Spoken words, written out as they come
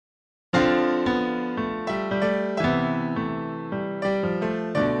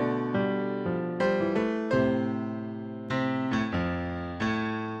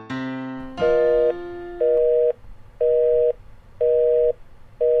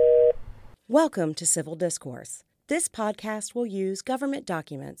Welcome to Civil Discourse. This podcast will use government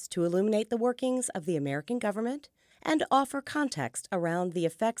documents to illuminate the workings of the American government and offer context around the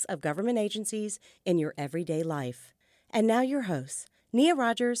effects of government agencies in your everyday life. And now your hosts, Nia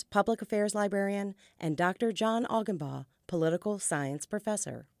Rogers, Public Affairs Librarian, and Dr. John Augenbaugh, Political Science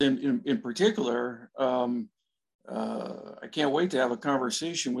Professor. In particular, I can't wait to have a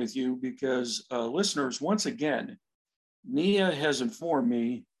conversation with you because listeners, once again, Nia has informed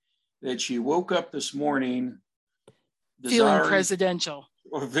me that she woke up this morning feeling presidential,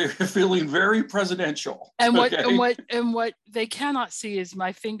 feeling very presidential. And what they cannot see is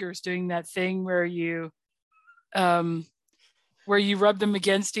my fingers doing that thing where you rub them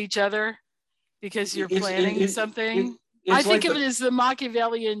against each other because you're planning something. I think of it as the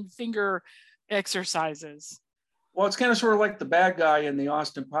Machiavellian finger exercises. Well, it's kind of sort of like the bad guy in the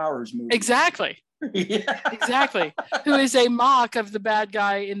Austin Powers movie. Exactly. Yeah. Exactly. Who is a mock of the bad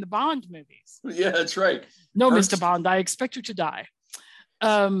guy in the Bond movies. Yeah, that's right. No, Mr. Bond, I expect you to die.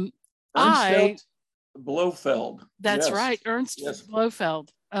 Ernst Blofeld. That's right. Ernst Blofeld,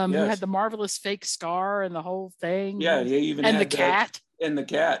 who had the marvelous fake scar and the whole thing. Yeah, he even and had the cat. And the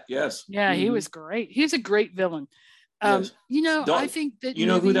cat, yes. Yeah, he was great. He's a great villain. Yes. I think that you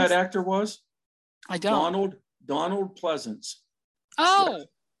know who that actor was? I don't. Donald Pleasence. Oh, yes.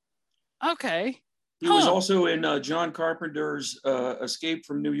 Okay. He was also in John Carpenter's Escape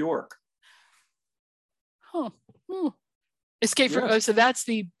from New York. Escape from. Yes. Oh, so that's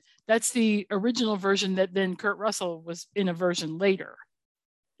the original version that then Kurt Russell was in a version later.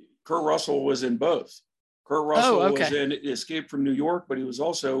 Kurt Russell was in both. Kurt Russell was in Escape from New York, but he was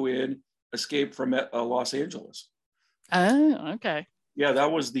also in Escape from Los Angeles. Oh, okay. Yeah,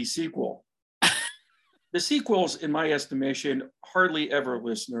 that was the sequel. The sequels, in my estimation, hardly ever,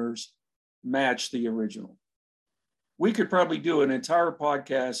 listeners, match the original. We could probably do an entire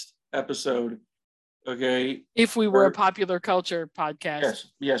podcast episode, okay? If we were a popular culture podcast.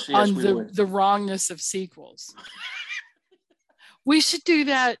 Yes, on the wrongness of sequels. We should do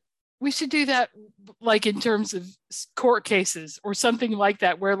that. We should do that, like in terms of court cases or something like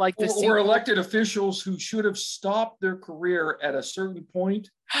that, where like or elected officials who should have stopped their career at a certain point.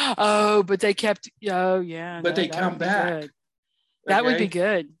 Oh, but they kept. Oh, yeah. But they come back. That would be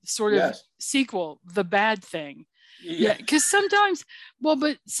good. Sort of sequel, the bad thing. Yeah, because sometimes,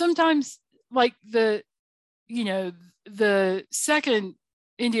 like the second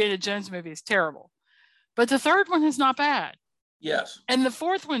Indiana Jones movie is terrible, but the third one is not bad. Yes. And the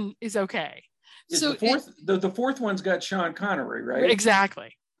fourth one is okay. So the fourth one's got Sean Connery, right?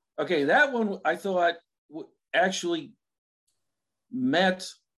 Exactly. Okay, that one I thought actually met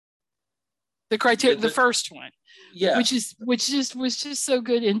the criteria. The first one, yeah, which was just so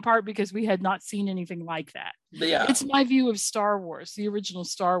good in part because we had not seen anything like that. Yeah, it's my view of Star Wars, the original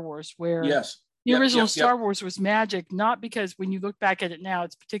Star Wars, where the original Star Wars was magic, not because when you look back at it now,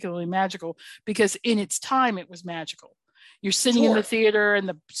 it's particularly magical, because in its time it was magical. You're sitting in the theater and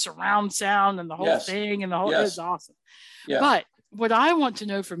the surround sound and the whole thing and the whole, it's awesome. Yeah. But what I want to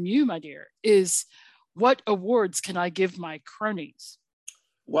know from you, my dear, is what awards can I give my cronies?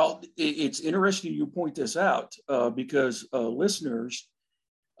 Well, it's interesting you point this out because listeners,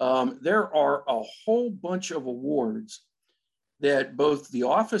 there are a whole bunch of awards that both the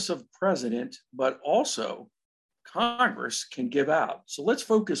office of president, but also Congress can give out. So let's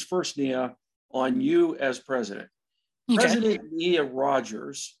focus first, Nia, on you as president. President Nia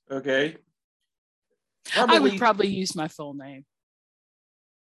Rogers, okay? I would probably use my full name.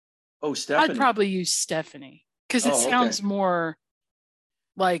 Oh, Stephanie. I'd probably use Stephanie because it sounds more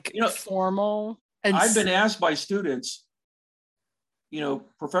like formal. And I've been asked by students,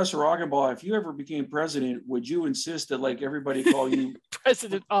 Professor Augenbaugh, if you ever became president, would you insist that like everybody call you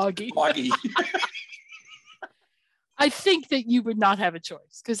President Augie? Augie. I think that you would not have a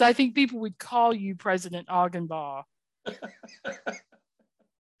choice because I think people would call you President Augenbaugh.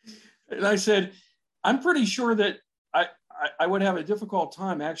 And I said, I'm pretty sure that I would have a difficult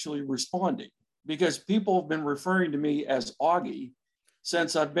time actually responding because people have been referring to me as Augie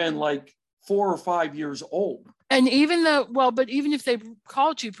since I've been like 4 or 5 years old. And even if they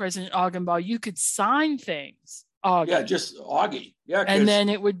called you President Augenbaugh, you could sign things. Augie. Yeah, just Augie. Yeah, and then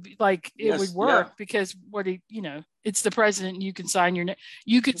it would be like it would work because it's the president. And you can sign your name.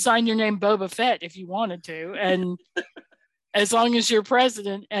 You could sign your name Boba Fett if you wanted to, and as long as you're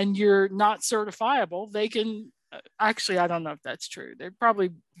president and you're not certifiable, they can. Actually, I don't know if that's true. There are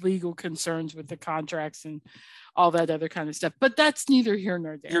probably legal concerns with the contracts and all that other kind of stuff. But that's neither here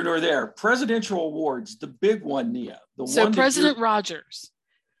nor there. Here nor there. Presidential awards, the big one, Nia. President Rogers.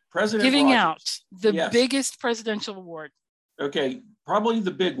 Giving out the biggest presidential award. Okay, probably the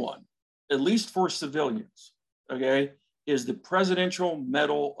big one. at least for civilians, okay, is the Presidential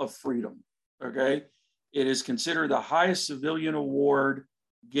Medal of Freedom, okay? It is considered the highest civilian award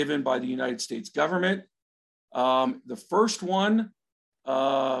given by the United States government. The first one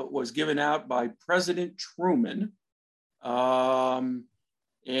was given out by President Truman. And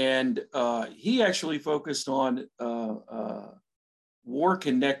he actually focused on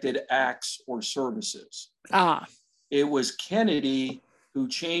war-connected acts or services. It was Kennedy who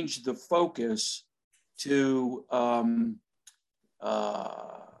changed the focus to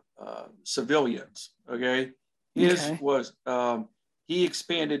civilians. Okay, he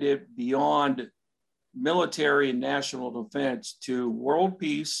expanded it beyond military and national defense to world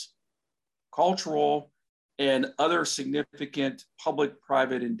peace, cultural, and other significant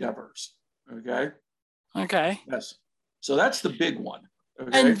public-private endeavors. Okay. Okay. Yes. So that's the big one.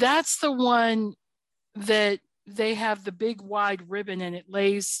 Okay? And that's the one that they have the big wide ribbon and it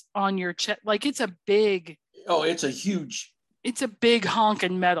lays on your chest. Like it's a big. Oh, it's a huge. It's a big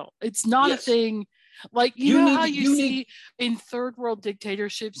honking medal. It's not a thing. Like, you know how you see in third world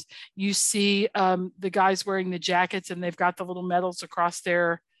dictatorships, you see the guys wearing the jackets and they've got the little medals across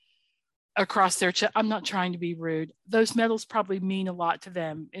their chest. I'm not trying to be rude. Those medals probably mean a lot to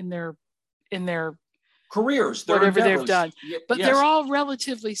them in their careers, whatever they've done. But they're all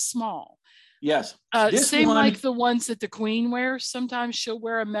relatively small. Yes. Same like the ones that the Queen wears. Sometimes she'll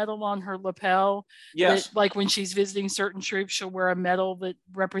wear a medal on her lapel. Yes. That, like when she's visiting certain troops, she'll wear a medal that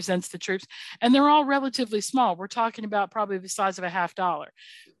represents the troops. And they're all relatively small. We're talking about probably the size of a $50.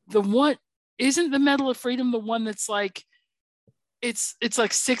 The one, isn't the Medal of Freedom the one that's like, it's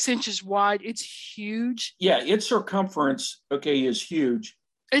like 6 inches wide. It's huge. Yeah, its circumference, is huge.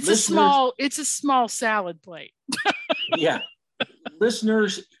 It's a small salad plate. Yeah.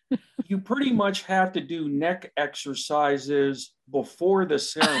 Listeners, you pretty much have to do neck exercises before the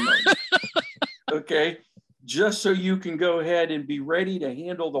ceremony. Okay? Just so you can go ahead and be ready to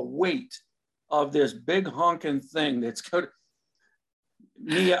handle the weight of this big honking thing that's going to.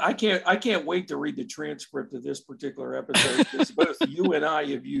 Mia, I can't wait to read the transcript of this particular episode because both you and I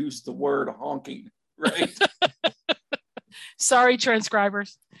have used the word honking, right? Sorry,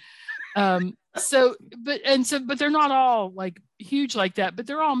 transcribers. But they're not all like huge like that, but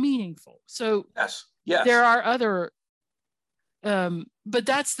they're all meaningful. So yes. There are other, but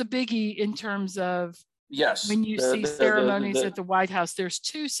that's the biggie in terms of when you see ceremonies at the White House. There's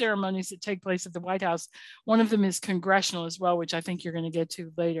 2 ceremonies that take place at the White House. One of them is congressional as well, which I think you're going to get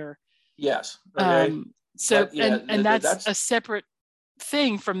to later. Yes. Okay. That's a separate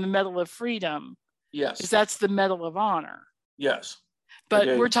thing from the Medal of Freedom. Yes. Because that's the Medal of Honor. Yes.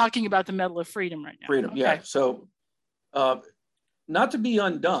 But we're talking about the Medal of Freedom right now. Freedom, okay. Yeah. So, not to be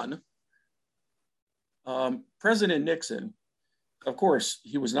undone, President Nixon, of course,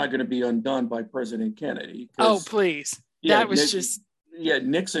 he was not going to be undone by President Kennedy. Oh, please. That was just. Yeah,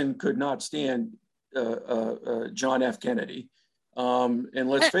 Nixon could not stand John F. Kennedy. And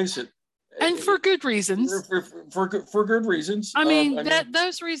let's face it. And for good reasons. For good reasons. I mean,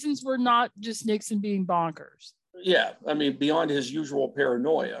 those reasons were not just Nixon being bonkers. Yeah, I mean, beyond his usual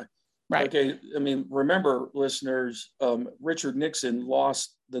paranoia. Right. Okay, I mean, remember, listeners, Richard Nixon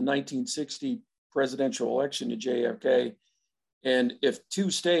lost the 1960 presidential election to JFK. And if 2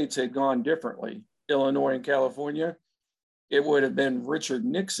 states had gone differently, Illinois and California, it would have been Richard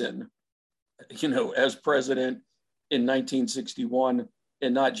Nixon, as president in 1961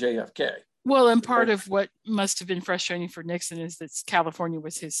 and not JFK. Well, and part of what must have been frustrating for Nixon is that California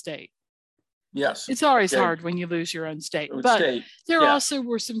was his state. Yes. It's always hard when you lose your own state. But there also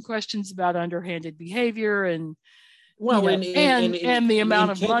were some questions about underhanded behavior and the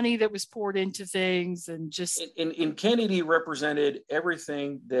amount of money that was poured into things and just. And Kennedy represented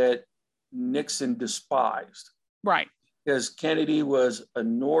everything that Nixon despised. Right. Because Kennedy was a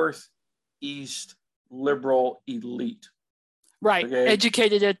Northeast liberal elite. Right. Okay?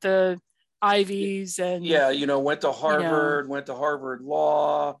 Educated at the Ivies and. Yeah, went to Harvard, went to Harvard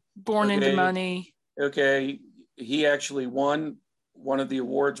Law. Born into money. Okay. He actually won one of the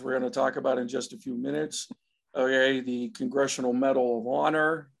awards we're going to talk about in just a few minutes. Okay. The Congressional Medal of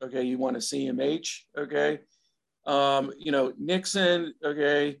Honor. Okay. He won a CMH. Okay. Nixon.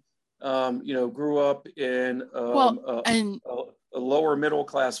 Okay. Grew up in a lower middle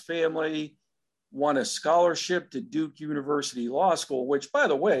class family, won a scholarship to Duke University Law School, which, by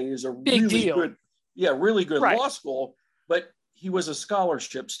the way, is a really good law school, but he was a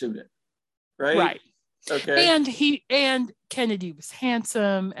scholarship student, right? Right. Okay. And Kennedy was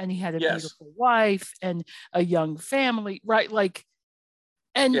handsome and he had a beautiful wife and a young family, right? Like,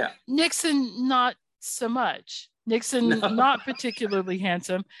 and Nixon, not so much. Nixon, not particularly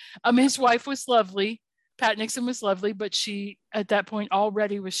handsome. His wife was lovely. Pat Nixon was lovely, but she at that point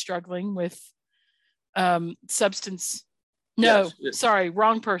already was struggling with substance. No, sorry,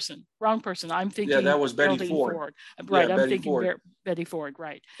 wrong person. I'm thinking. That was Betty Ford. Right, I'm thinking Betty Ford.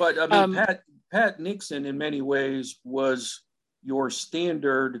 Right. But I mean, Pat Nixon, in many ways, was your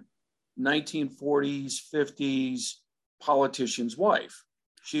standard 1940s, 50s politician's wife.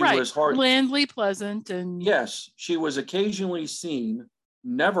 She was blandly pleasant, and yes, she was occasionally seen,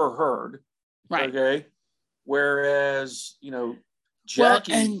 never heard. Right. Okay. Whereas,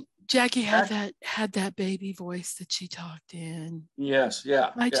 Jackie. Jackie had that baby voice that she talked in. Yes, yeah.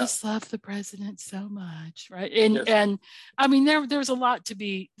 I just love the president so much, right? And I mean, there was a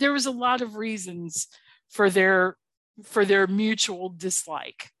lot of reasons for their mutual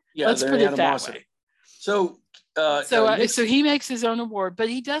dislike. Yeah, let's put it that way. So he makes his own award, but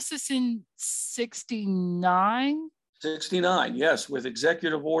he does this in 69. 69, yes, with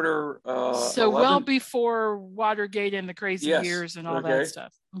executive order. So 11. Well before Watergate and the crazy years and all that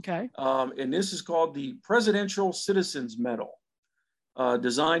stuff. Okay. And this is called the Presidential Citizens Medal,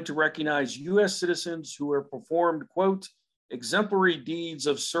 designed to recognize U.S. citizens who have performed, quote, exemplary deeds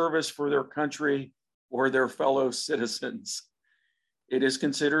of service for their country or their fellow citizens. It is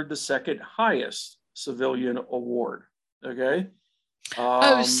considered the second highest civilian award. Okay.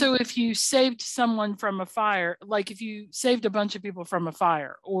 So if you saved someone from a fire, like if you saved a bunch of people from a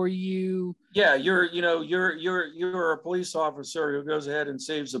fire, or you're a police officer who goes ahead and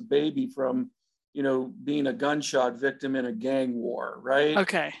saves a baby from, being a gunshot victim in a gang war, right?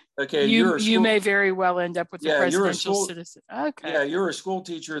 Okay. You may very well end up with a presidential citizen. Okay. Yeah, you're a school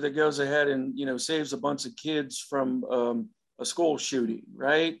teacher that goes ahead and saves a bunch of kids from a school shooting,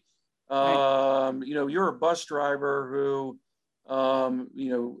 right? You're a bus driver who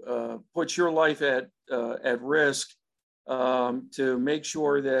puts your life at risk to make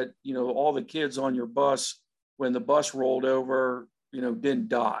sure that all the kids on your bus, when the bus rolled over, didn't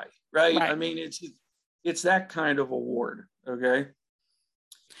die, right? I mean, it's that kind of award. Okay.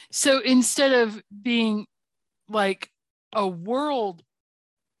 So instead of being like a world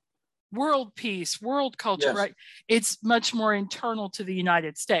peace, world culture, right? It's much more internal to the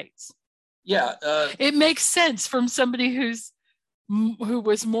United States. Yeah. It makes sense from somebody who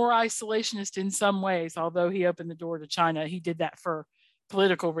was more isolationist in some ways, although he opened the door to China. He did that for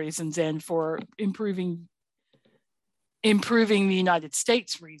political reasons and for improving the United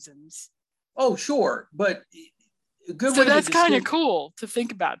States reasons. Oh, sure. But that's kind of cool to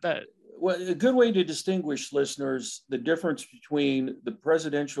think about that. Well, a good way to distinguish, listeners, the difference between the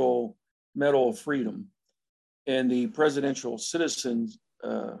Presidential Medal of Freedom and the Presidential Citizens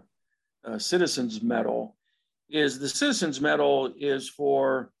Medal is the Citizens Medal is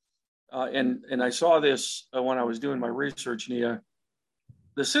for, and I saw this when I was doing my research, Nia.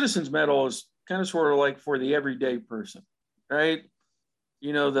 The Citizens Medal is kind of sort of like for the everyday person, right?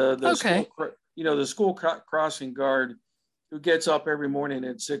 The school crossing guard who gets up every morning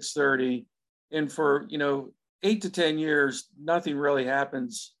at 6:30, and for 8 to 10 years, nothing really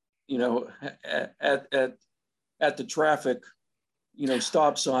happens, at the traffic,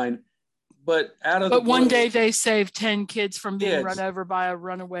 stop sign. But one day they saved 10 kids from being run over by a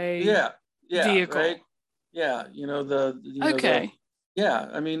runaway vehicle. Right? Yeah,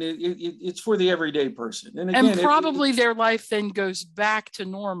 I mean, it's for the everyday person, and again, probably their life then goes back to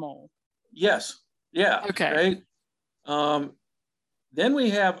normal. Yes. Yeah. Okay. Right. Then we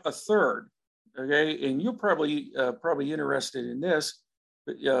have a third. Okay, and you're probably interested in this,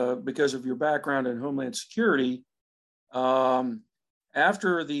 because of your background in Homeland Security.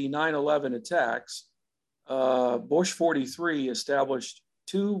 After the 9/11 attacks, Bush 43 established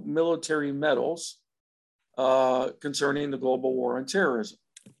 2 military medals concerning the global war on terrorism.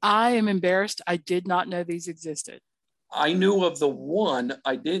 I am embarrassed. I did not know these existed. I knew of the one.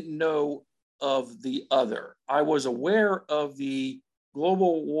 I didn't know of the other. I was aware of the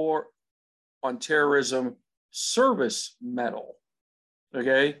Global War on Terrorism Service Medal,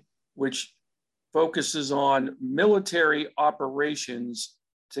 okay, which focuses on military operations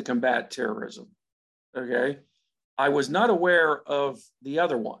to combat terrorism. Okay. I was not aware of the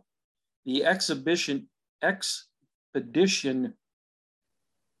other one, the Expeditionary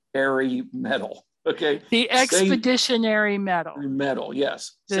Medal. Okay. The Expeditionary Medal. Medal,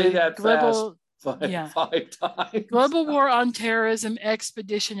 yes. Say that global, fast 5 times. Global War on Terrorism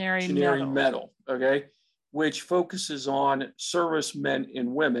Expeditionary Medal. Okay. Which focuses on servicemen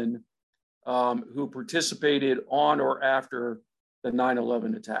and women who participated on or after the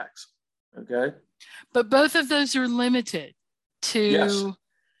 9/11 attacks. Okay. But both of those are limited to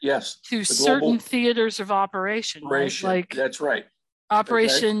Yes. To certain theaters of operation, right? Like that's right.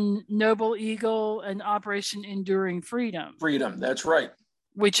 Operation Noble Eagle and Operation Enduring Freedom. Freedom, that's right.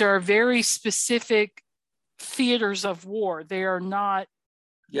 Which are very specific theaters of war. They are not.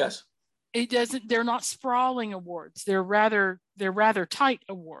 Yes. They're not sprawling awards. They're rather tight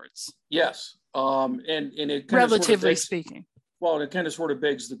awards. Yes. And it relatively speaking. Well, it kind of sort of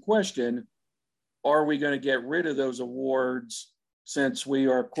begs the question, are we going to get rid of those awards since we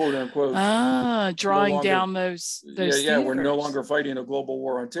are quote unquote drawing down those we're no longer fighting a global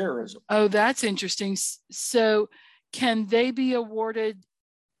war on terrorism. Oh, that's interesting. So can they be awarded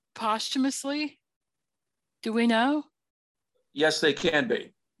posthumously? Do we know? Yes, they can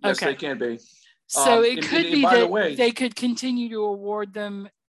be. Yes, they can be. So it could be that they could continue to award them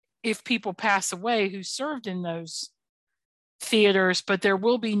if people pass away who served in those theaters, but there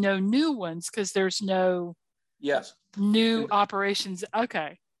will be no new ones because there's no new operations.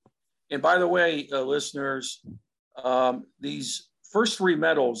 Okay. And by the way, listeners, these first three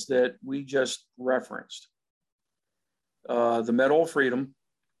medals that we just referenced, the Medal of Freedom,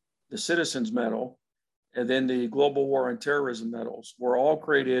 the Citizens Medal, and then the Global War on Terrorism medals were all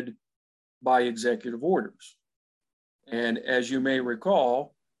created by executive orders. And as you may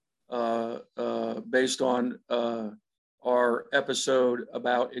recall, based on our episode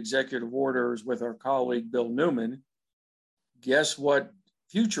about executive orders with our colleague Bill Newman, guess what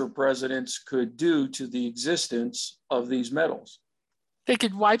future presidents could do to the existence of these medals? They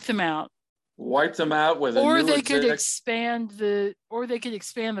could wipe them out. Wipe them out with or they could expand the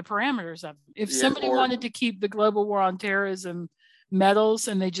parameters of them. If somebody wanted to keep the Global War on Terrorism medals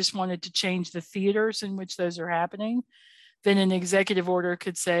and they just wanted to change the theaters in which those are happening, then an executive order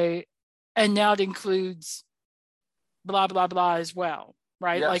could say, and now it includes blah blah blah as well,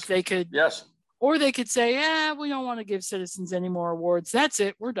 right? Like they could, or they could say, we don't want to give citizens any more awards. That's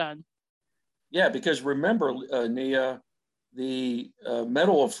it, we're done. Yeah, because remember, Nia, the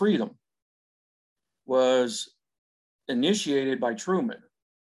Medal of Freedom was initiated by Truman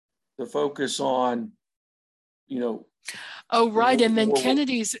to focus on, Oh, right. And then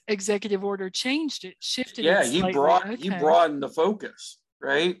Kennedy's executive order changed it, shifted it slightly. He broadened the focus,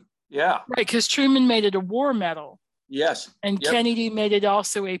 right? Yeah. Right, because Truman made it a war medal. Yes. And Kennedy made it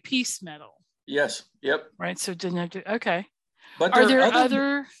also a peace medal. Yes. Yep. Right. So didn't have to, okay. But are there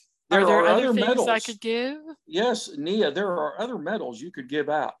other things medals I could give? Yes, Nia, there are other medals you could give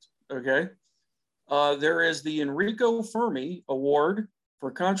out. Okay. There is the Enrico Fermi Award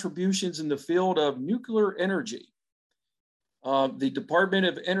for contributions in the field of nuclear energy. The Department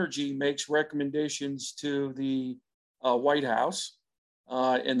of Energy makes recommendations to the White House,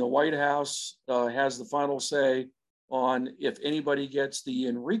 and the White House has the final say on if anybody gets the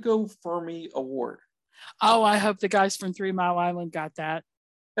Enrico Fermi Award. Oh, I hope the guys from 3 Mile Island got that.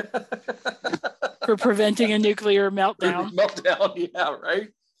 For preventing a nuclear meltdown. Yeah, right.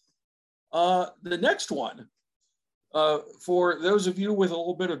 The next one, for those of you with a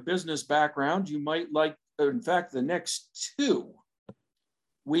little bit of business background, you might like, in fact, the next two.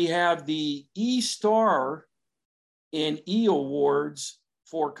 We have the E-Star and E Awards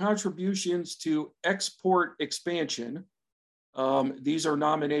for contributions to export expansion. These are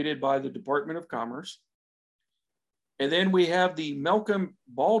nominated by the Department of Commerce. And then we have the Malcolm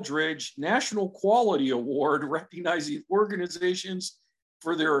Baldrige National Quality Award, recognizing organizations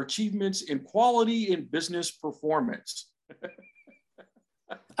for their achievements in quality and business performance.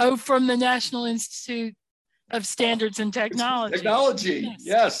 Oh, from the National Institute of Standards and Technology.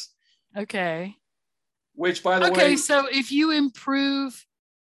 Yes. Okay. Which, by the way. Okay, so if you improve,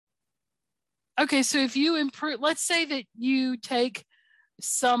 let's say that you take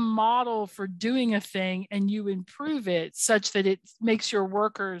some model for doing a thing and you improve it such that it makes your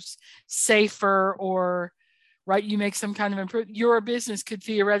workers safer, or right, you make some kind of improvement, your business could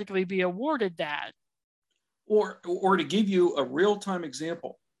theoretically be awarded that. Or to give you a real-time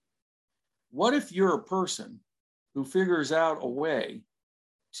example, what if you're a person who figures out a way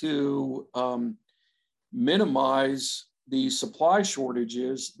to minimize the supply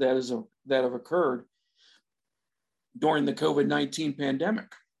shortages that have occurred during the COVID-19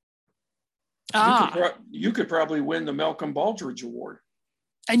 pandemic? You could probably win the Malcolm Baldrige Award.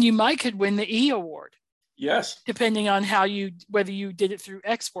 And you could win the E Award. Yes. Depending on whether you did it through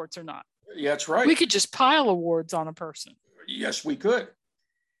exports or not. Yeah, that's right. We could just pile awards on a person. Yes, we could.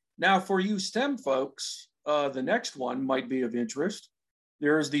 Now, for you STEM folks, the next one might be of interest.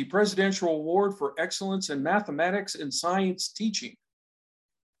 There is the Presidential Award for Excellence in Mathematics and Science Teaching.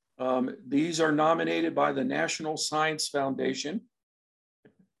 These are nominated by the National Science Foundation.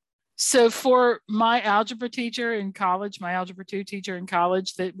 So for my algebra teacher in college, my algebra 2 teacher in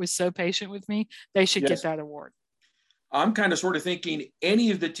college that was so patient with me, they should get that award. I'm kind of sort of thinking any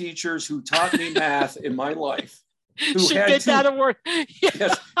of the teachers who taught me math in my life should get that award.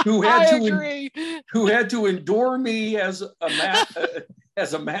 Yes, who had to endure me as a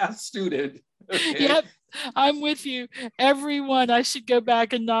math student. Okay. Yep, I'm with you. Everyone I should go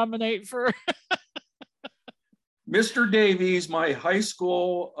back and nominate for. Mr. Davies, my high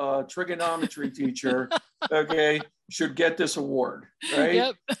school trigonometry teacher, okay, should get this award, right?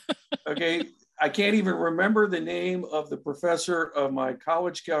 Yep. Okay, I can't even remember the name of the professor of my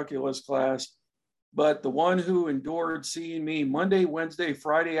college calculus class, but the one who endured seeing me Monday, Wednesday,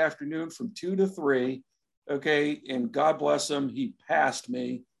 Friday afternoon from 2 to 3, okay, and God bless him, he passed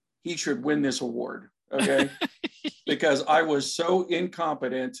me. He should win this award, okay, because I was so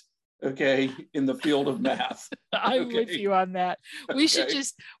incompetent, okay, in the field of math. I'm with you on that. We should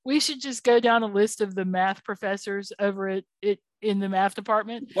just go down a list of the math professors over at in the math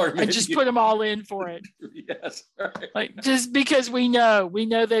department and just put them all in for it. Yes, right. Like just because we know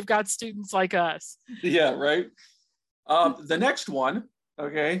they've got students like us. Yeah, right. The next one,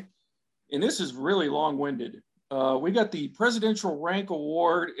 okay, and this is really long-winded. We got the Presidential Rank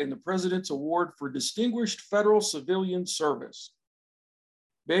Award and the President's Award for Distinguished Federal Civilian Service.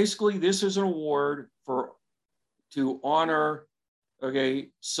 Basically, this is an award to honor, okay,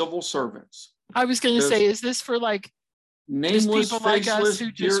 civil servants. I was going to say, is this for like nameless, people like us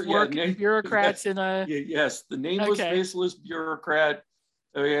who just work bureaucrats in a? Yes, the nameless, faceless bureaucrat,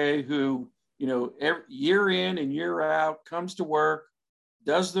 okay, who year in and year out comes to work,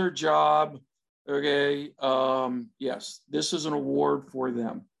 does their job. Okay. Yes, this is an award for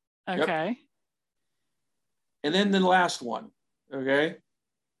them. Okay. Yep. And then the last one. Okay.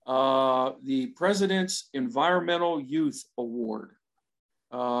 The President's Environmental Youth Award,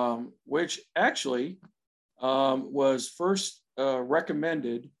 which actually was first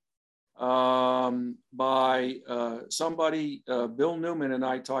recommended by somebody Bill Newman and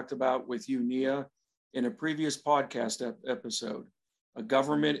I talked about with you, Nia, in a previous podcast episode, a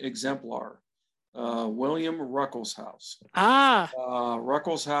government exemplar, William Ruckelshaus.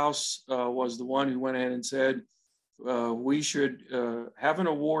 Ruckelshaus was the one who went ahead and said, we should have an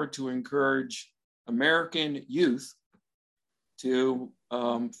award to encourage American youth to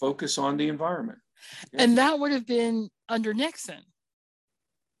focus on the environment. Yeah. And that would have been under Nixon.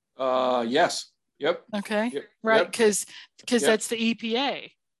 Yes. Yep. Okay. Yep. Right. Because that's the EPA.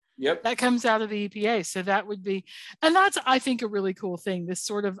 Yep. That comes out of the EPA. So that would be, and that's, I think, a really cool thing. This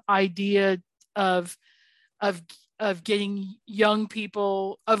sort of idea of getting young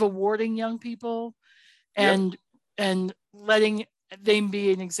people, of awarding young people and letting them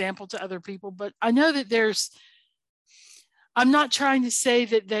be an example to other people. But I know that I'm not trying to say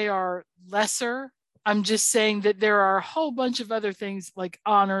that they are lesser. I'm just saying that there are a whole bunch of other things like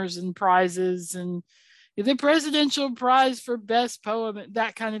honors and prizes and the Presidential Prize for Best Poem,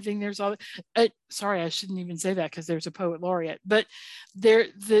 that kind of thing. There's all, sorry, I shouldn't even say that because there's a poet laureate, but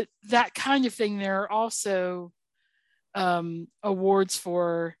that kind of thing. There are also awards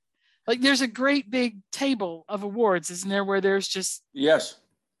for, like, there's a great big table of awards, isn't there, where there's just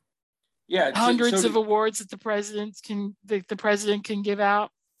hundreds of awards that the president can give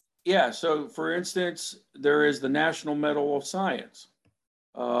out. Yeah. So, for instance, there is the National Medal of Science,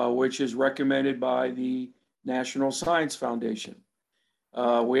 which is recommended by the National Science Foundation.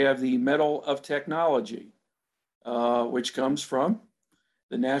 We have the Medal of Technology, which comes from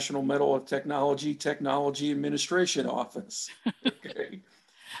the National Medal of Technology Administration Office. Okay.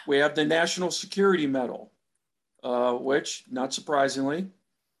 We have the National Security Medal, which, not surprisingly,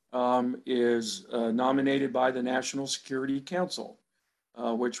 is nominated by the National Security Council,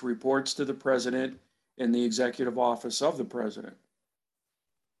 which reports to the president in the executive office of the president.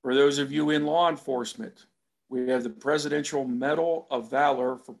 For those of you in law enforcement, we have the Presidential Medal of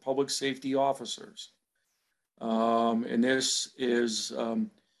Valor for Public Safety Officers. And this is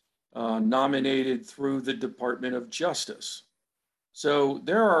nominated through the Department of Justice. So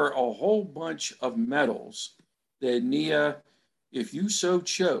there are a whole bunch of medals that, Nia, if you so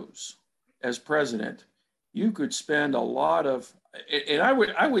chose as president, you could spend a lot of, and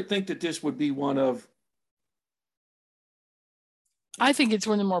I would think that this would be one of, I think it's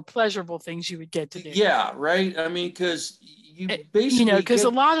one of the more pleasurable things you would get to do. Yeah, right. I mean, because you basically, because a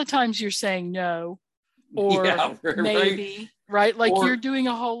lot of times you're saying no or maybe, right? Like you're doing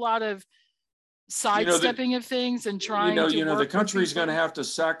a whole lot of sidestepping of things and trying to the country's going to have to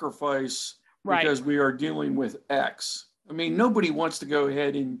sacrifice because we are dealing with X. I mean, nobody wants to go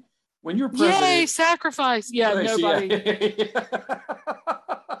ahead and, when you're president, yay, sacrifice. Yeah, nobody.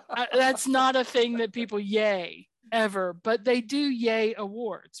 That's not a thing that people yay ever, but they do yay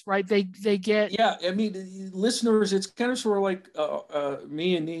awards, right? They get. Yeah, I mean, listeners, it's kind of sort of like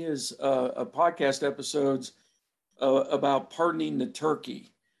me and Nia's podcast episodes about pardoning the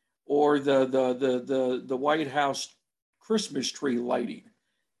turkey, or the White House Christmas tree lighting.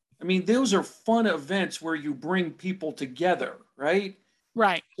 I mean, those are fun events where you bring people together, right?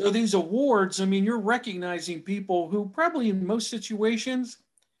 Right. So these awards, I mean, you're recognizing people who probably in most situations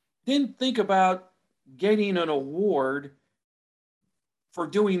didn't think about getting an award for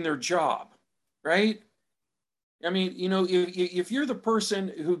doing their job, right? I mean, you know, if you're the person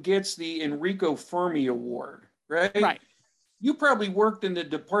who gets the Enrico Fermi Award, right? Right. You probably worked in the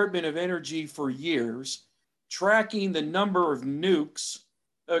Department of Energy for years, tracking the number of nukes,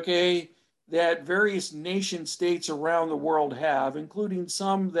 okay, that various nation states around the world have, including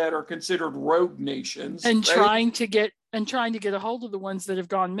some that are considered rogue nations. And right? trying to get a hold of the ones that have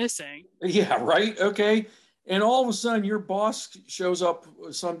gone missing. Yeah, right. Okay. And all of a sudden your boss shows up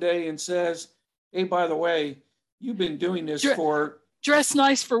someday and says, hey, by the way, you've been doing this for dress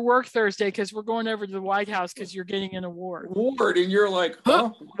nice for work Thursday because we're going over to the White House because you're getting an award. And you're like,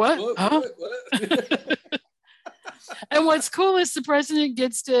 huh? What? What? And what's cool is the president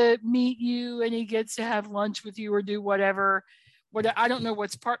gets to meet you and he gets to have lunch with you or do whatever. I don't know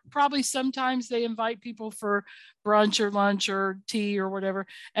what's probably sometimes they invite people for brunch or lunch or tea or whatever.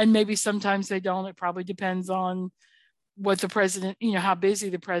 And maybe sometimes they don't. It probably depends on what the president, you know, how busy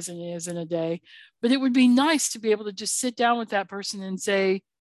the president is in a day. But it would be nice to be able to just sit down with that person and say,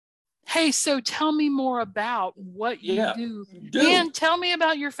 hey, so tell me more about what you do. And tell me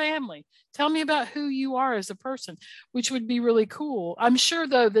about your family. Tell me about who you are as a person, which would be really cool. I'm sure,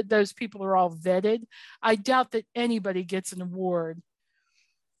 though, that those people are all vetted. I doubt that anybody gets an award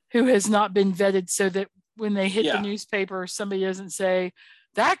who has not been vetted so that when they hit the newspaper, somebody doesn't say,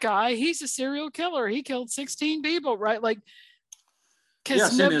 that guy, he's a serial killer. He killed 16 people, right? Like,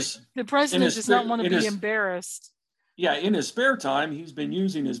 because the president does not want to be embarrassed. Yeah, in his spare time, he's been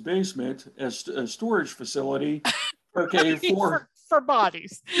using his basement as a storage facility. Okay, for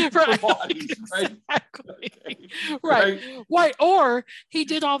bodies. For bodies, right? Exactly. Okay. Right. Or he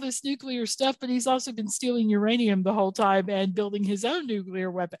did all this nuclear stuff, but he's also been stealing uranium the whole time and building his own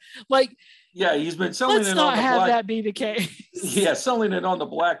nuclear weapon. Like, yeah, he's been selling let's it not on the have black, that be the case. Yeah, selling it on the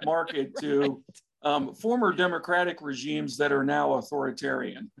black market to former democratic regimes that are now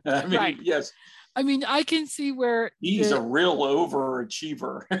authoritarian. I mean, yes. I mean, I can see where he's a real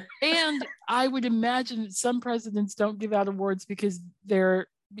overachiever. And I would imagine that some presidents don't give out awards because the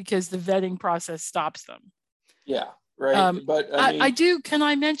vetting process stops them. Yeah, right. But I do. Can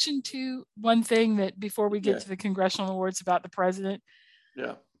I mention too one thing that before we get to the congressional awards about the president?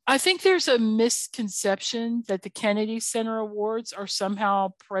 Yeah. I think there's a misconception that the Kennedy Center Awards are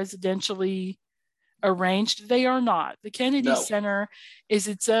somehow presidentially arranged. They are not. The Kennedy Center is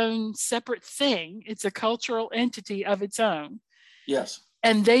its own separate thing. It's a cultural entity of its own. Yes.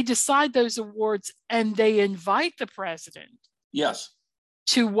 And they decide those awards and they invite the president. Yes.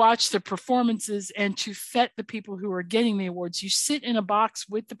 To watch the performances and to vet the people who are getting the awards. You sit in a box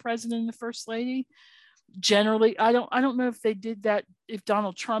with the president and the first lady. Generally, I don't know if they did that, if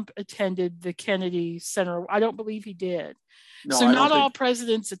Donald Trump attended the Kennedy Center. I don't believe he did. No, so not all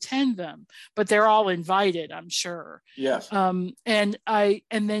presidents attend them, but they're all invited, I'm sure. Yes. And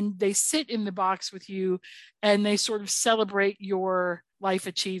then they sit in the box with you and they sort of celebrate your life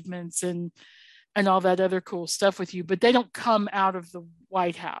achievements and all that other cool stuff with you, but they don't come out of the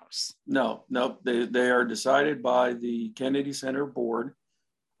White House. No, they are decided by the Kennedy Center board.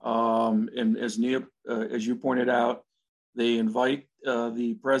 And as Nia, as you pointed out, they invite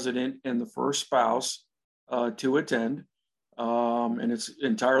the president and the first spouse to attend. And it's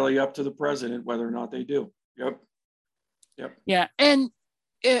entirely up to the president whether or not they do. Yep. Yeah. And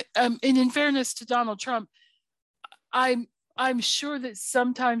in fairness to Donald Trump, I'm sure that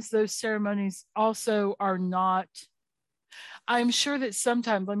sometimes those ceremonies also are not. I'm sure that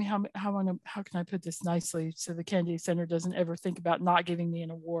sometimes, how can I put this nicely so the Kennedy Center doesn't ever think about not giving me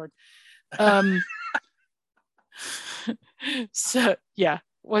an award? So yeah,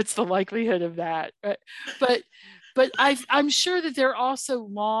 what's the likelihood of that? But I'm sure that they're also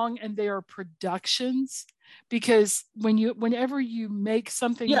long and they are productions, because whenever you make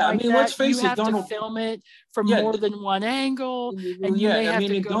something let's face you have to film it from more than one angle, and you may have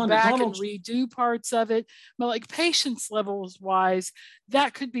to go back and redo parts of it. But like patience levels wise,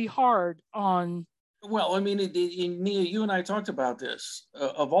 that could be hard on. Well, I mean, Nia, you and I talked about this.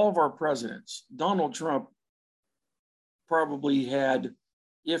 Of all of our presidents, Donald Trump probably had,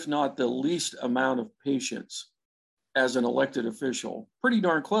 if not the least amount of patience as an elected official, pretty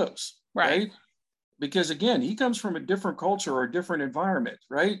darn close, right? Because again, he comes from a different culture or a different environment,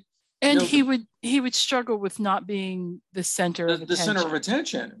 right? And he would struggle with not being the center of attention. The center of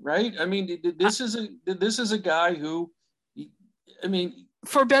attention, right? I mean, this is a guy who, I mean,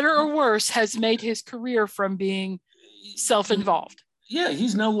 for better or worse, has made his career from being self-involved. Yeah,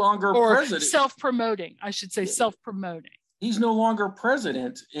 he's no longer president. Self-promoting, I should say, self-promoting. He's no longer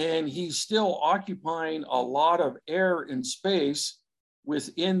president, and he's still occupying a lot of air and space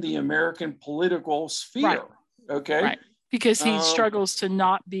within the American political sphere. Right. Okay. Right. Because he struggles to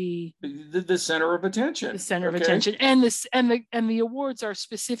not be the center of attention. The center of attention, and the awards are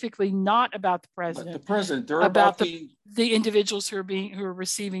specifically not about the president. But the president, they're about the individuals who are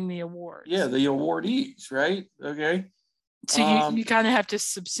receiving the awards. Yeah, the awardees, right? Okay. So you kind of have to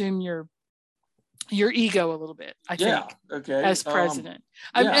subsume your ego a little bit, I think. Okay. As president,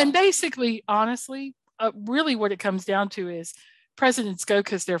 and basically, honestly, really, what it comes down to is presidents go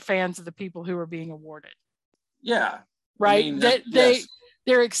because they're fans of the people who are being awarded. Yeah. Right. I mean,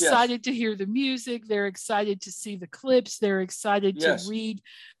 they're excited to hear the music. They're excited to see the clips. They're excited to read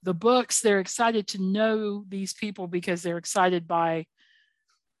the books. They're excited to know these people because they're excited by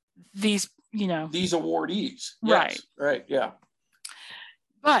these, these awardees. Right. Right. Yeah.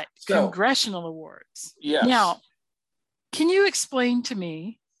 But congressional awards. Yes. Now, can you explain to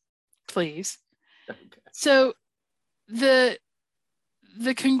me, please? Okay. So the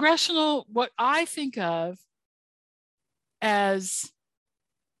congressional, what I think of as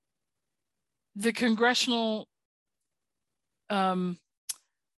the congressional, are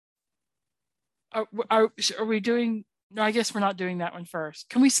we doing? No, I guess we're not doing that one first.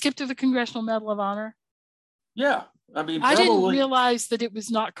 Can we skip to the Congressional Medal of Honor? Yeah, I mean, I didn't realize that it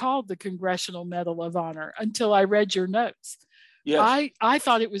was not called the Congressional Medal of Honor until I read your notes. Yes. I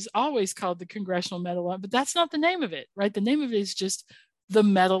thought it was always called the Congressional Medal of Honor, but that's not the name of it, right? The name of it is just the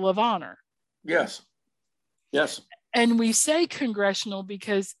Medal of Honor. Yes. Yes. And we say congressional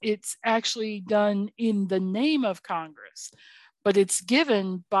because it's actually done in the name of Congress, but it's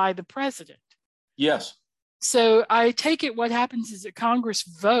given by the president. Yes. So I take it what happens is that Congress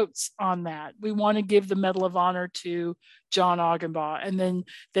votes on that. We want to give the Medal of Honor to John Augenbaugh. And then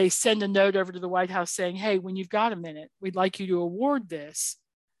they send a note over to the White House saying, hey, when you've got a minute, we'd like you to award this.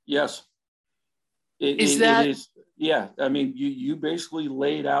 Yes. It is. Yeah. I mean, you basically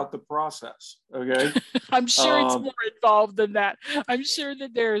laid out the process. Okay. I'm sure it's more involved than that. I'm sure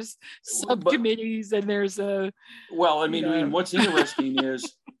that there's subcommittees and there's a. Well, I mean, what's interesting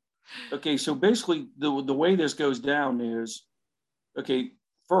is, okay, so basically the way this goes down is, okay,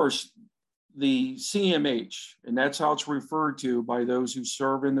 first the CMH, and that's how it's referred to by those who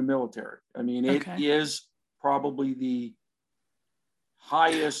serve in the military. I mean, it is probably the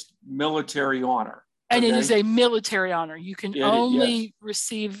highest military honor. And it is a military honor. You can only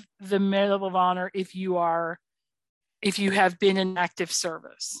receive the Medal of Honor if you have been in active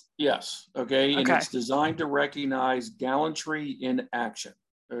service. Yes. Okay. And it's designed to recognize gallantry in action.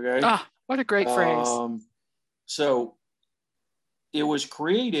 Okay. Ah, what a great phrase. So it was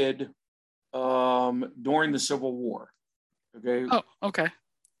created during the Civil War. Okay. Oh, okay.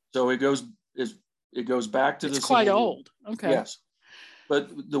 So it goes back to the Civil quite War. Old. Okay. Yes. But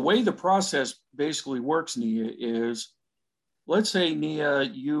the way the process basically works, Nia, is, let's say, Nia,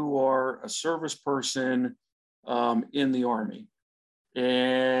 you are a service person in the Army,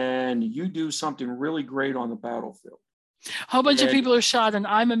 and you do something really great on the battlefield. A whole bunch of people are shot, and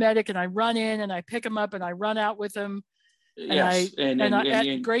I'm a medic, and I run in, and I pick them up, and I run out with them. And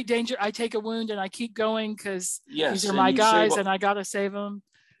at great danger, I take a wound, and I keep going because these are my guys, and I got to save them.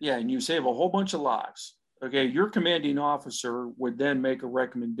 Yeah, and you save a whole bunch of lives. Okay, your commanding officer would then make a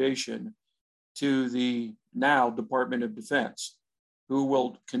recommendation to the now Department of Defense, who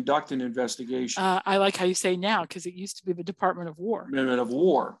will conduct an investigation. I like how you say now, because it used to be the Department of War. Department of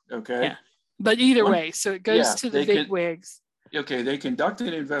War, okay? Yeah. But either way, so it goes to the bigwigs. Okay, they conduct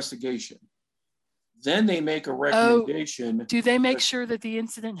an investigation. Then they make a recommendation. Do they make sure that the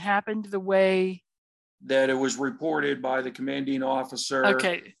incident happened the way that it was reported by the commanding officer?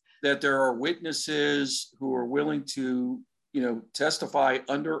 Okay. That there are witnesses who are willing to, testify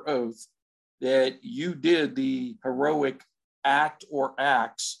under oath that you did the heroic act or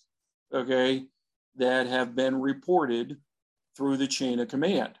acts, okay, that have been reported through the chain of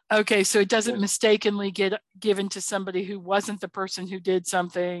command. Okay, so it doesn't mistakenly get given to somebody who wasn't the person who did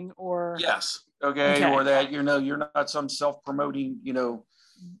something, or yes, okay. Or that you're not some self-promoting,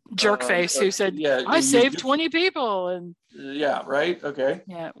 jerk face who said, I saved 20 people. And yeah, right. Okay.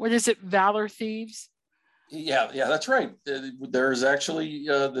 Yeah. What is it? Valor thieves? Yeah, that's right. There's actually,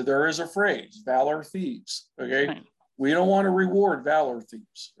 there is a phrase, valor thieves. Okay. Right. We don't want to reward valor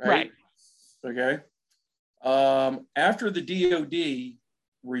thieves, right? Okay. After the DOD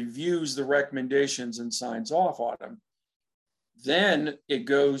reviews the recommendations and signs off on them, then it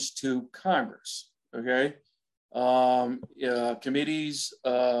goes to Congress, okay? Committees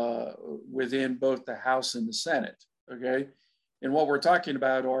within both the House and the Senate, okay? And what we're talking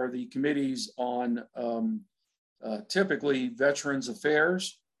about are the committees on typically Veterans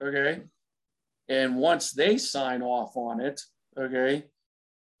Affairs, okay? And once they sign off on it, okay,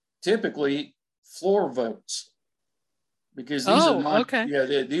 typically floor votes, because these are non,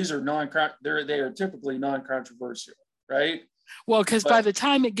 these are they are typically non-controversial, right? Well, because by the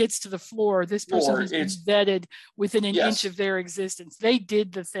time it gets to the floor, this person has been vetted within an inch of their existence. They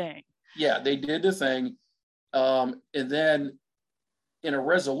did the thing. Yeah, they did the thing. And then in a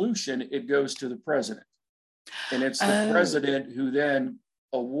resolution, it goes to the president. And it's the president who then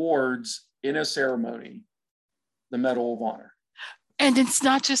awards in a ceremony the Medal of Honor. And it's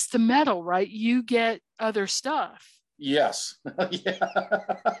not just the medal, right? You get other stuff. Yes. Yeah.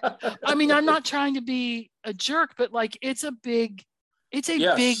 I mean, I'm not trying to be a jerk, but like it's a big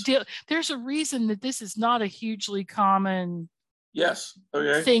deal. There's a reason that this is not a hugely common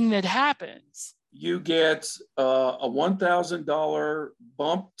thing that happens. You get a $1,000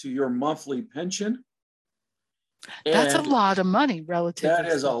 bump to your monthly pension. That's a lot of money relative. That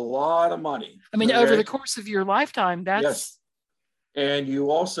is a lot of money. I mean, over the course of your lifetime, that's. Yes. And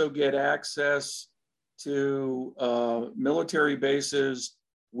you also get access to military bases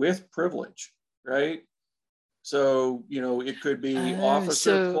with privilege, right? So, you know, it could be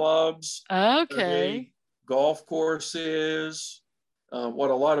officer clubs, golf courses. What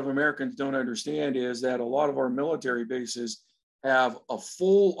a lot of Americans don't understand is that a lot of our military bases have a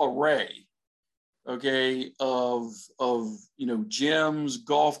full array, of you know, gyms,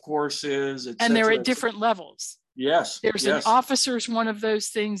 golf courses, etc. And they're at different levels. Yes. There's an officer's one of those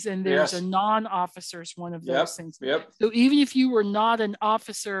things, and there's a non-officer's one of those things. So even if you were not an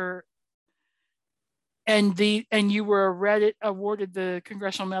officer and you were awarded the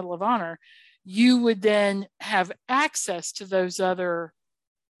Congressional Medal of Honor, you would then have access to those other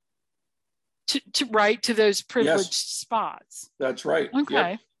to those privileged spots. That's right.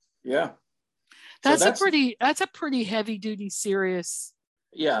 Okay. Yeah. That's a pretty heavy duty, serious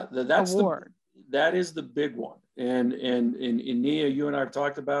award. That is the big one. And Nia, you and I have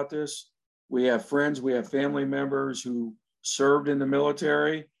talked about this. We have friends, we have family members who served in the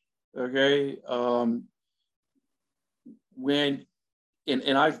military. Okay. I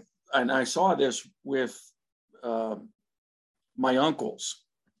saw this with my uncles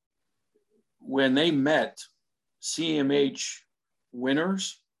when they met CMH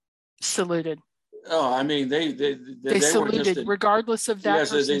winners. Saluted. Oh, I mean, they saluted regardless of that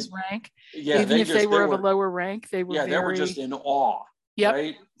person's rank. Yeah, even if they were of a lower rank, they were they were just in awe. Yep.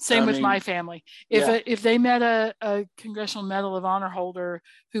 Right? Same with my family. If they met a Congressional Medal of Honor holder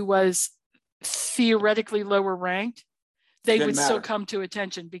who was theoretically lower ranked, they would still come to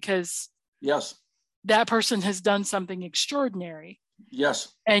attention because that person has done something extraordinary.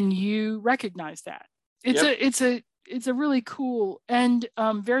 Yes. And you recognize that. It's a really cool and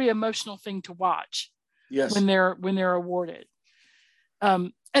very emotional thing to watch. Yes. When they're awarded.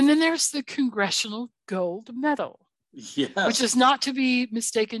 And then there's the Congressional Gold Medal. Yes. Which is not to be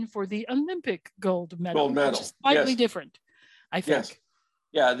mistaken for the Olympic Gold Medal. Which is slightly different, I think. Yes.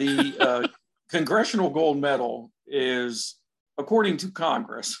 Yeah, the Congressional Gold Medal is, according to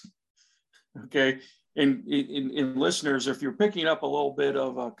Congress, okay, and in listeners, if you're picking up a little bit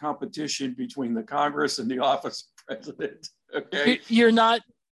of a competition between the Congress and the office of president, okay, you're not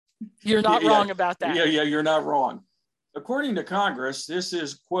wrong about that. Yeah, you're not wrong. According to Congress, this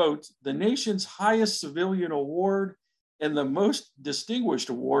is, quote, the nation's highest civilian award and the most distinguished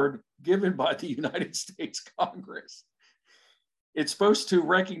award given by the United States Congress. It's supposed to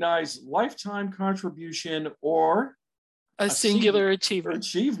recognize lifetime contribution or a singular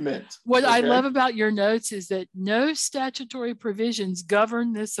achievement. What I love about your notes is that no statutory provisions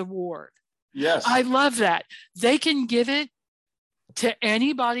govern this award. Yes. I love that. They can give it to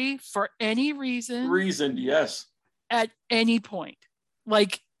anybody for any reason. Yes. At any point.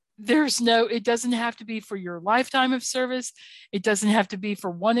 Like it doesn't have to be for your lifetime of service. It doesn't have to be for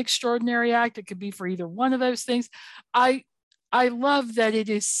one extraordinary act. It could be for either one of those things. I love that it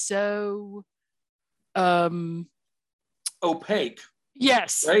is so opaque.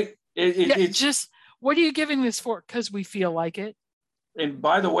 Yes. Right? It's just, what are you giving this for? Because we feel like it. And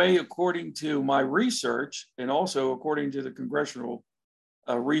by the way, according to my research, and also according to the Congressional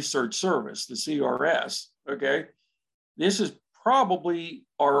Research Service, the CRS, okay, this is probably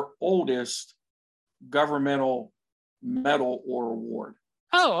our oldest governmental Medal or Award.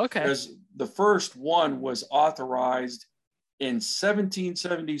 Oh, okay. Because the first one was authorized in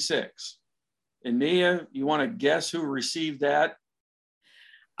 1776. And Nia, you want to guess who received that?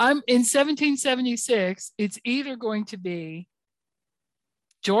 I'm in 1776. It's either going to be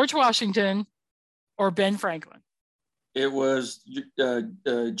George Washington or Ben Franklin. It was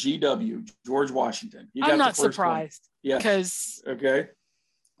GW, George Washington. I'm not surprised. Yeah. Because okay.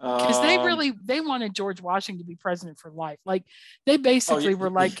 Because they wanted George Washington to be president for life. Like they basically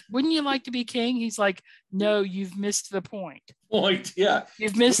were like, wouldn't you like to be king? He's like, no, you've missed the point. Yeah.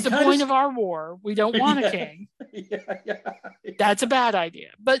 You've missed the point of our war. We don't want a king. Yeah. That's a bad idea.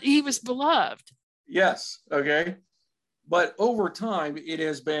 But he was beloved. Yes. Okay. But over time, it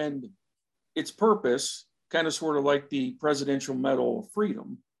has been its purpose, kind of sort of like the Presidential Medal of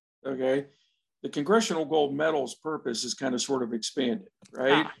Freedom. Okay. The Congressional Gold Medal's purpose is kind of sort of expanded,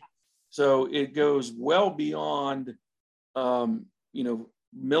 right? So it goes well beyond,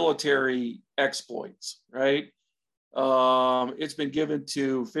 military exploits, right? It's been given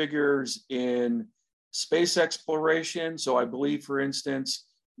to figures in space exploration. So I believe, for instance,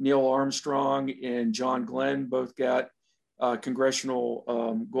 Neil Armstrong and John Glenn both got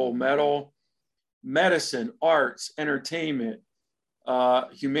Congressional Gold Medal. Medicine, arts, entertainment,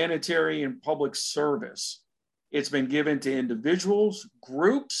 humanitarian public service. It's been given to individuals,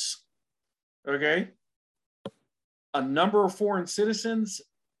 groups, okay? A number of foreign citizens.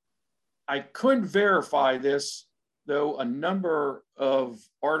 I couldn't verify this, though a number of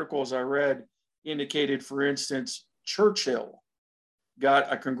articles I read indicated, for instance, Churchill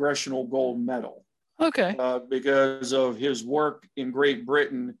got a Congressional Gold Medal. Okay. Because of his work in Great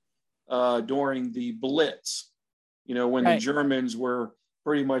Britain during the Blitz. When the Germans were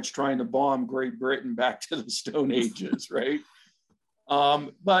pretty much trying to bomb Great Britain back to the Stone Ages, right?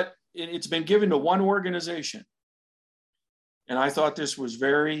 But it's been given to one organization. And I thought this was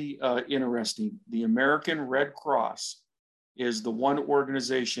very interesting. The American Red Cross is the one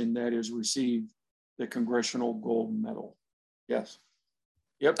organization that has received the Congressional Gold Medal. Yes.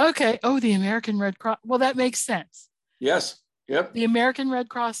 Yep. Okay. Oh, the American Red Cross. Well, that makes sense. Yes. Yep. The American Red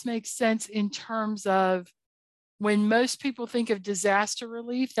Cross makes sense in terms of when most people think of disaster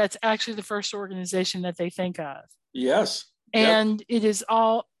relief, that's actually the first organization that they think of. Yes. And it is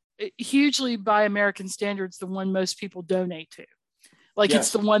all hugely, by American standards, the one most people donate to. Like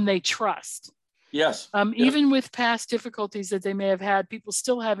it's the one they trust. Yes. Even with past difficulties that they may have had, people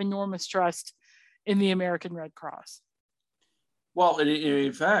still have enormous trust in the American Red Cross. Well,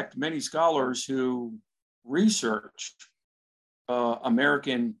 in fact, many scholars who research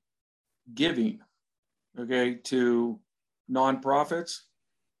American giving, okay, to nonprofits,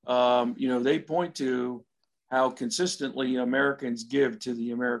 they point to how consistently Americans give to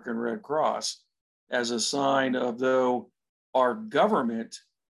the American Red Cross as a sign of, though our government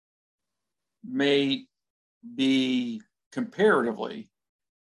may be comparatively,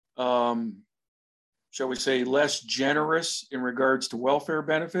 shall we say, less generous in regards to welfare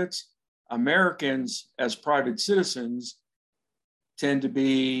benefits, Americans as private citizens tend to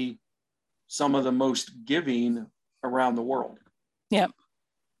be some of the most giving around the world. Yeah.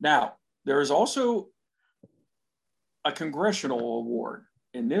 Now, there is also a congressional award,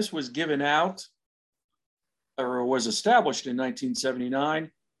 and this was given out or was established in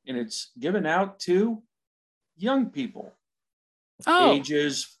 1979, and it's given out to young people,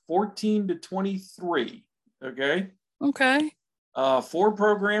 ages 14 to 23. Okay. Okay. 4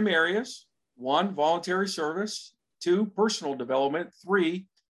 program areas: 1, voluntary service; 2, personal development; 3,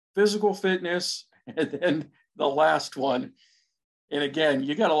 physical fitness; and then the last one. And again,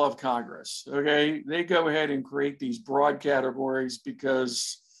 you got to love Congress. Okay. They go ahead and create these broad categories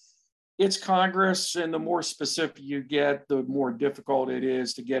because it's Congress, and the more specific you get, the more difficult it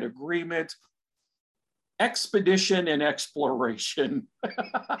is to get agreement. Expedition and exploration.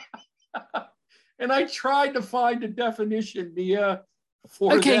 And I tried to find a definition, Nia,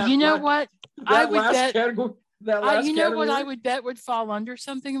 for okay, that. You know what? I would bet category. What I would bet would fall under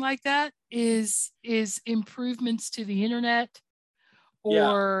something like that is improvements to the internet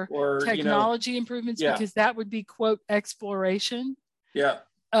or technology improvements, because that would be, quote, exploration. Yeah.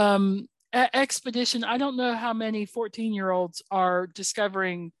 Expedition, I don't know how many 14-year-olds are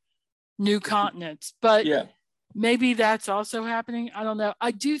discovering new continents, but maybe that's also happening. I don't know.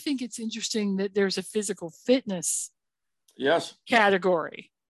 I do think it's interesting that there's a physical fitness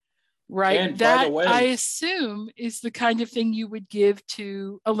category, right? And that, by the way, I assume, is the kind of thing you would give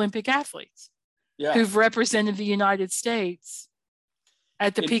to Olympic athletes who've represented the United States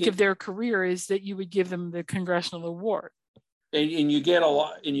at the peak of their career, is that you would give them the Congressional Award. and you get a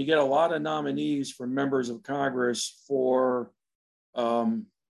lot of nominees from members of Congress for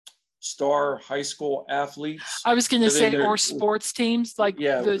star high school athletes. I was going to say, or sports teams, like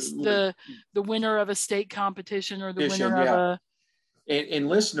the winner of a state competition or the winner of a. And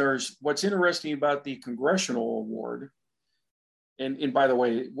listeners, what's interesting about the Congressional Award, and by the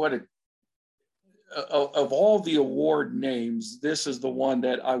way, of all the award names, this is the one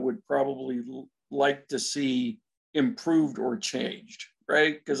that I would probably like to see improved or changed,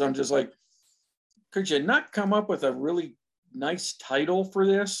 right? Because I'm just like, could you not come up with a really nice title for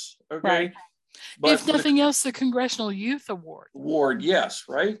this? Okay. Right. But if nothing else, the Congressional Youth Award. Yes,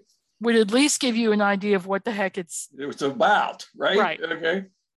 right. Would at least give you an idea of what the heck it's about, right? Right. Okay.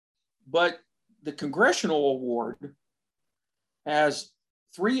 But the Congressional Award has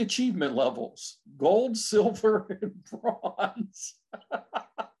 3 achievement levels: gold, silver, and bronze.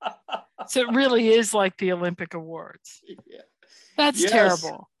 So it really is like the Olympic Awards. Yeah. That's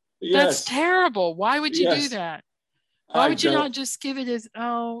terrible. Yes. That's terrible. Why would you do that? Why would you not just give it as,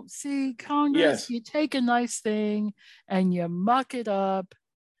 Congress, you take a nice thing and you muck it up.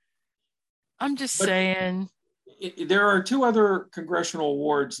 I'm just saying. There are 2 other Congressional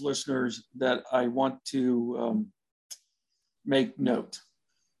Awards, listeners, that I want to make note.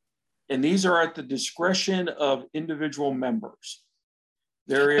 And these are at the discretion of individual members.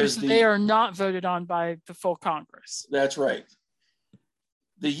 They are not voted on by the full Congress. That's right.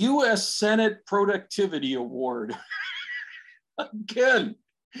 The U.S. Senate Productivity Award. Again,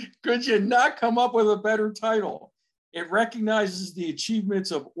 could you not come up with a better title? It recognizes the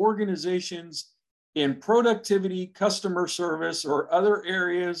achievements of organizations in productivity, customer service, or other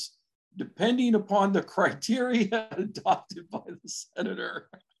areas, depending upon the criteria adopted by the senator.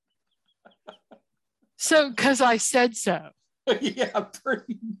 So, because I said so. Yeah,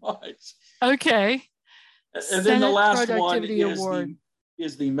 pretty much. Okay. And then the last one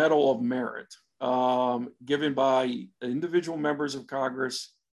is the Medal of Merit, given by individual members of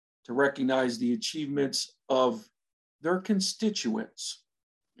Congress to recognize the achievements of their constituents.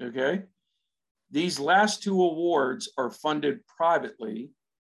 Okay. These last 2 awards are funded privately.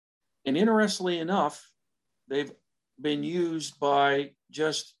 And interestingly enough, they've been used by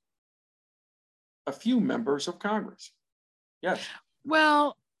just a few members of Congress. Yes.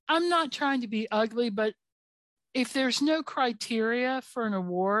 Well, I'm not trying to be ugly, but if there's no criteria for an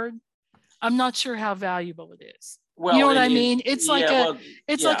award, I'm not sure how valuable it is. Well, you know what I mean? It's like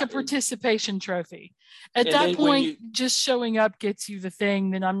like a participation trophy. At that point, just showing up gets you the thing.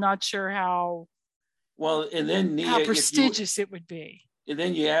 Then I'm not sure how. Well, and then Nia, how prestigious it would be. And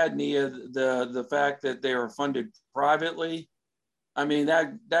then you add, Nia, the fact that they are funded privately. I mean,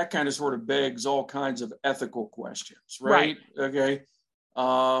 that kind of sort of begs all kinds of ethical questions, right? Okay.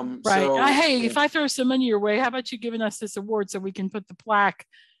 Right. If I throw some money your way, how about you giving us this award so we can put the plaque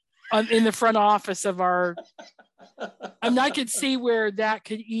in the front office of our. I could see where that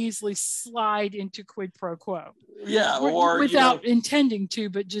could easily slide into quid pro quo. Yeah, or without intending to,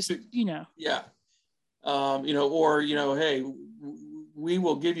 but just Yeah, or hey, we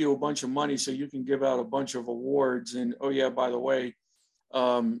will give you a bunch of money so you can give out a bunch of awards, and by the way,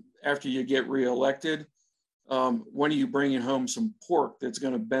 after you get reelected, when are you bringing home some pork that's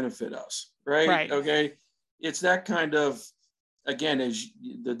going to benefit us, right? Okay, it's that kind of, again, as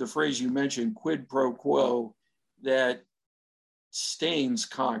the phrase you mentioned, quid pro quo, that stains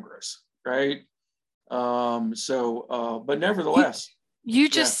Congress, right? But nevertheless, you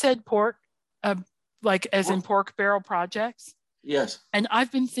just said pork, like as in pork barrel projects. Yes. And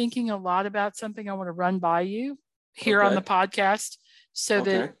I've been thinking a lot about something I want to run by you here on the podcast so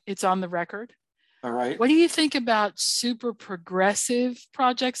that it's on the record. All right. What do you think about super progressive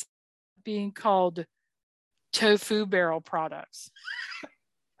projects being called tofu barrel projects?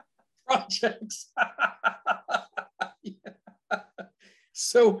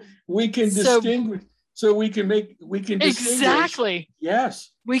 So we can distinguish. So we can distinguish. Exactly. Yes.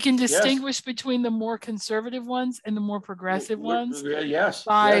 We can distinguish between the more conservative ones and the more progressive ones. Yes.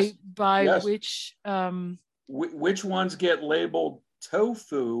 By which ones get labeled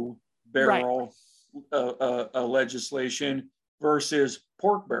tofu barrel legislation versus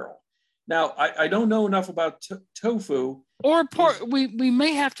pork barrel. Now, I don't know enough about tofu. Or pork. We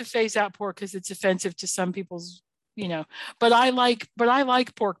may have to phase out pork because it's offensive to some people's, but I like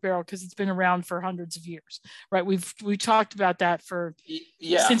pork barrel because it's been around for hundreds of years, right? We talked about that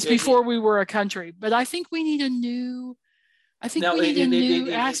since before we were a country. But I think we need a new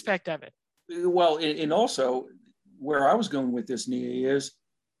aspect of it. Well, and also where I was going with this, Nia, is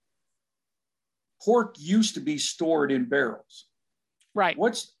pork used to be stored in barrels. Right.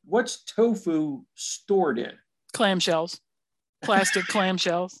 What's tofu stored in? Clamshells. Plastic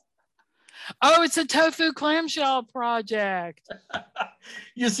clamshells. Oh, it's a tofu clamshell project.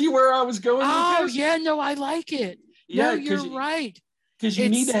 You see where I was going with this? Yeah, no, I like it. Yeah, no, you're right. Because you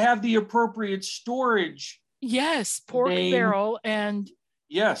need to have the appropriate storage. Yes, pork barrel and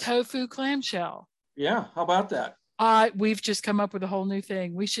tofu clamshell. Yeah, how about that? We've just come up with a whole new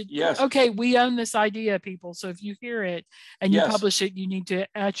thing. We should. Yes. Okay, we own this idea, people. So if you hear it and you publish it, you need to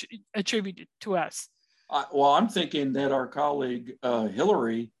attribute it to us. Well, I'm thinking that our colleague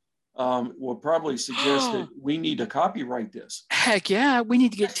Hillary will probably suggest that we need to copyright this. Heck yeah, we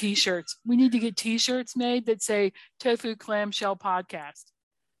need to get T-shirts. We need to get T-shirts made that say "Tofu Clamshell Podcast."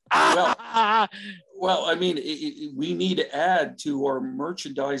 Well, I mean, we need to add to our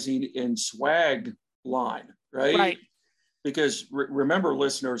merchandising and swag line. Right. Because remember,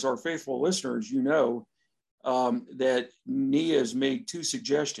 listeners, our faithful listeners, that Nia has made two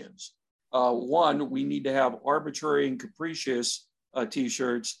suggestions. One, we need to have arbitrary and capricious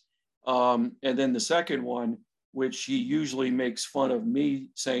T-shirts. And then the second one, which she usually makes fun of me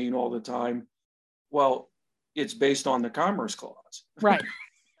saying all the time, well, it's based on the Commerce Clause. Right.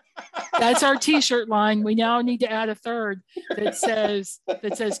 That's our T-shirt line. We now need to add a third that says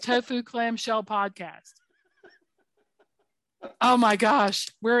Tofu Clamshell Podcast. Oh my gosh,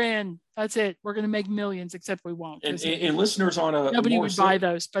 we're in. That's it. We're going to make millions, except we won't. And listeners, nobody would buy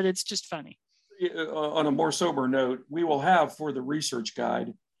those, but it's just funny. On a more sober note, we will have for the research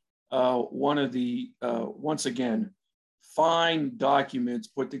guide one of the once again fine documents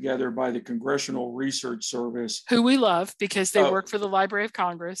put together by the Congressional Research Service, who we love because they work for the Library of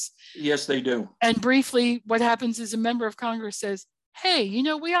Congress. Yes, they do. And briefly, what happens is a member of Congress says, "Hey,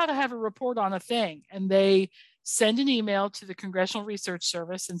 we ought to have a report on a thing," and they send an email to the Congressional Research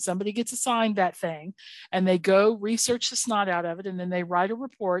Service, and somebody gets assigned that thing, and they go research the snot out of it, and then they write a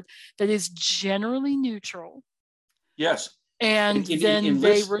report that is generally neutral. Yes. And then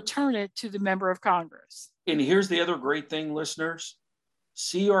they return it to the member of Congress. And here's the other great thing, listeners.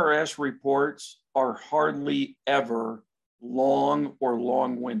 CRS reports are hardly ever long or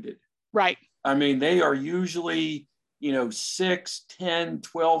long-winded. Right. I mean, they are usually, 6, 10,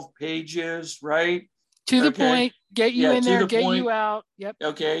 12 pages, right? To the point, get you in there, get you out. Yep.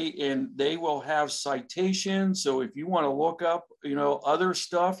 Okay. And they will have citations. So if you want to look up, other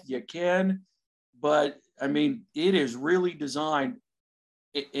stuff, you can. But I mean, it is really designed,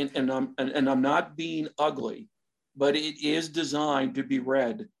 and I'm not being ugly, but it is designed to be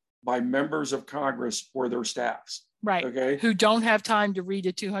read by members of Congress or their staffs. Right. Okay. Who don't have time to read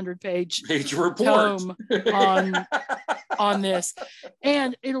a 200-page report tome on this.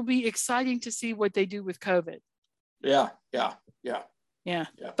 And it'll be exciting to see what they do with COVID. Yeah.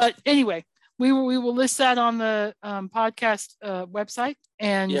 But anyway, we will list that on the podcast website,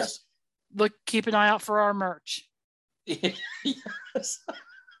 and keep an eye out for our merch. Yes.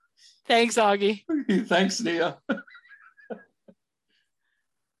 Thanks, Augie. Thanks, Nia.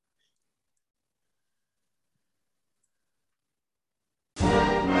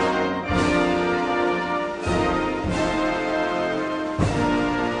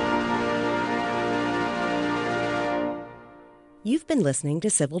 You've been listening to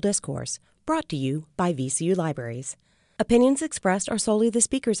Civil Discourse, brought to you by VCU Libraries. Opinions expressed are solely the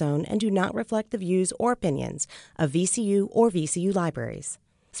speaker's own and do not reflect the views or opinions of VCU or VCU Libraries.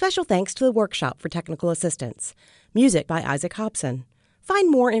 Special thanks to the Workshop for Technical Assistance. Music by Isaac Hobson.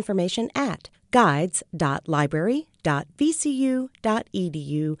 Find more information at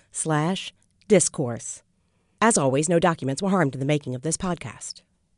guides.library.vcu.edu/discourse. As always, no documents were harmed in the making of this podcast.